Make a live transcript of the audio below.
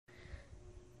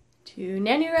To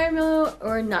NaNoWriMo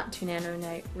or not to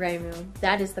NaNoWriMo?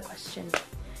 That is the question.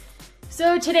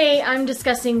 So today I'm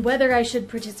discussing whether I should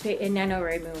participate in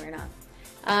NaNoWriMo or not.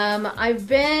 I've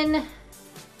been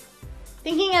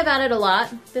thinking about it a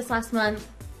lot this last month.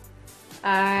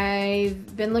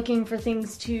 I've been looking for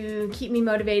things to keep me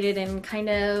motivated and kind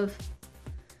of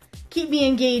keep me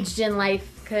engaged in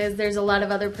life, because there's a lot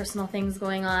of other personal things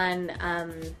going on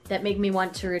that make me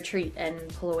want to retreat and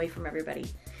pull away from everybody.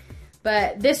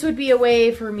 But this would be a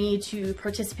way for me to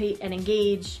participate and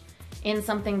engage in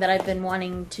something that I've been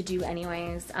wanting to do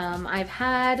anyways. I've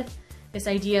had this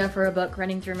idea for a book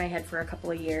running through my head for a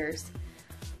couple of years,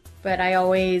 but I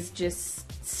always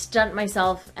just stunt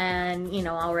myself and, you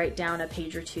know, I'll write down a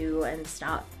page or two and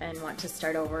stop and want to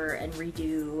start over and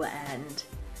redo and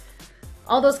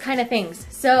all those kind of things.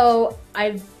 So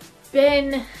I've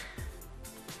been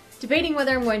debating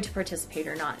whether I'm going to participate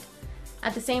or not.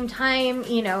 At the same time,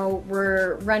 you know,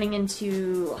 we're running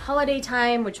into holiday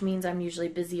time, which means I'm usually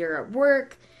busier at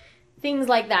work, things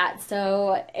like that.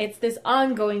 So it's this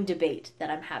ongoing debate that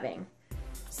I'm having.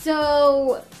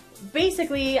 So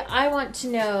basically, I want to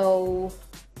know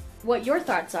what your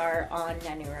thoughts are on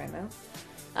NaNoWriMo.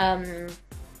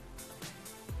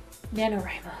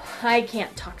 NaNoWriMo. I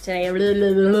can't talk today.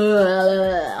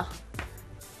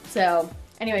 So,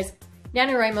 anyways,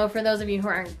 NaNoWriMo, for those of you who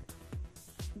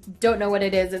don't know what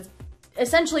it is, it's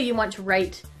essentially you want to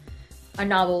write a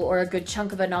novel or a good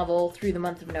chunk of a novel through the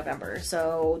month of November.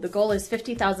 So the goal is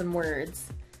 50,000 words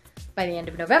by the end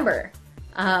of November,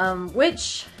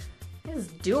 which is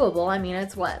doable. I mean,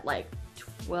 it's what, like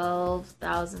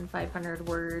 12,500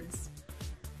 words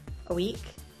a week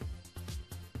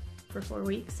for 4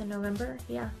 weeks in November.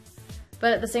 Yeah.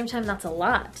 But at the same time, that's a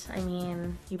lot. I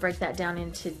mean, you break that down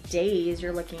into days,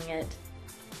 you're looking at,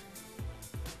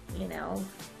 you know,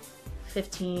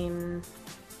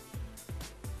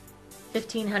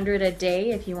 1,500 a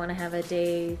day if you want to have a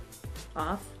day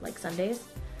off, like Sundays.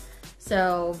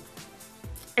 So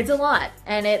it's a lot,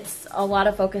 and it's a lot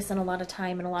of focus and a lot of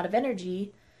time and a lot of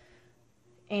energy.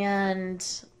 And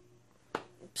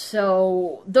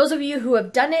so those of you who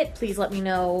have done it, please let me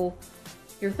know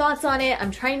your thoughts on it.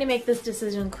 I'm trying to make this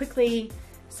decision quickly,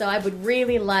 so I would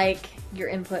really like your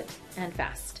input and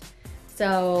fast.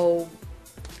 So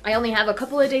I only have a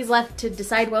couple of days left to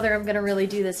decide whether I'm going to really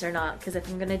do this or not, because if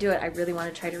I'm going to do it, I really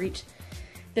want to try to reach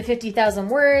the 50,000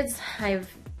 words. I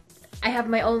have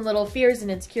my own little fears and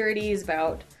insecurities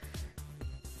about,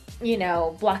 you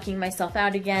know, blocking myself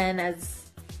out again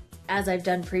as I've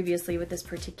done previously with this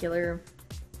particular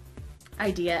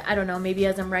idea. I don't know, maybe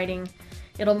as I'm writing,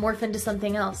 it'll morph into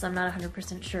something else. I'm not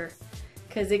 100% sure,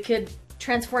 because it could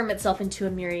transform itself into a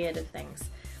myriad of things.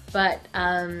 But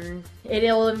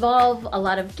it'll involve a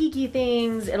lot of geeky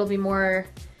things. It'll be more,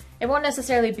 it won't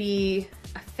necessarily be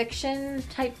a fiction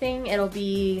type thing. It'll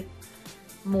be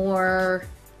more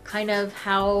kind of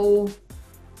how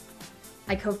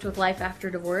I coped with life after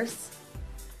divorce.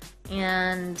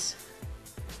 And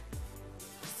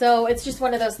so it's just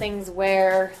one of those things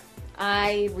where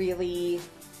I'm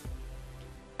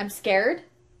scared,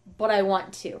 but I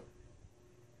want to.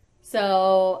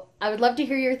 So I would love to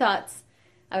hear your thoughts.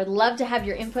 I would love to have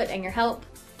your input and your help,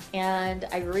 and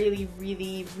I really,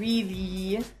 really,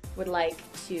 really would like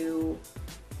to,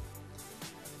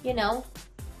 you know,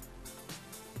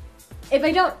 if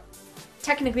I don't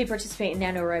technically participate in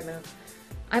NaNoWriMo,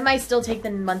 I might still take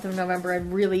the month of November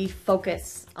and really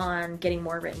focus on getting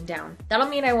more written down. That'll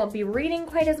mean I won't be reading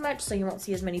quite as much, so you won't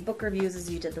see as many book reviews as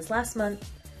you did this last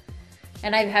month.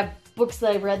 And I have books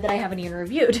that I've read that I haven't even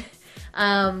reviewed.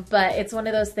 But it's one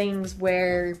of those things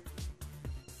where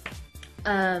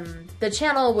the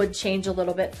channel would change a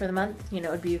little bit for the month. You know,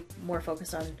 it would be more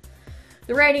focused on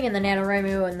the writing and the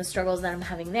NaNoWriMo and the struggles that I'm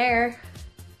having there.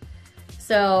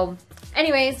 So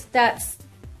anyways, that's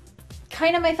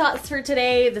kind of my thoughts for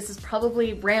today. This is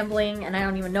probably rambling, and I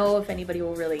don't even know if anybody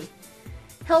will really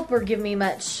help or give me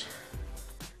much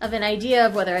of an idea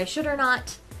of whether I should or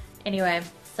not. Anyway,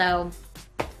 so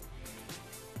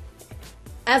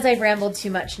as I've rambled too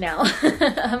much now,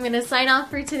 I'm going to sign off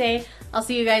for today. I'll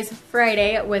see you guys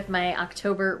Friday with my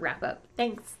October wrap-up.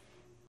 Thanks.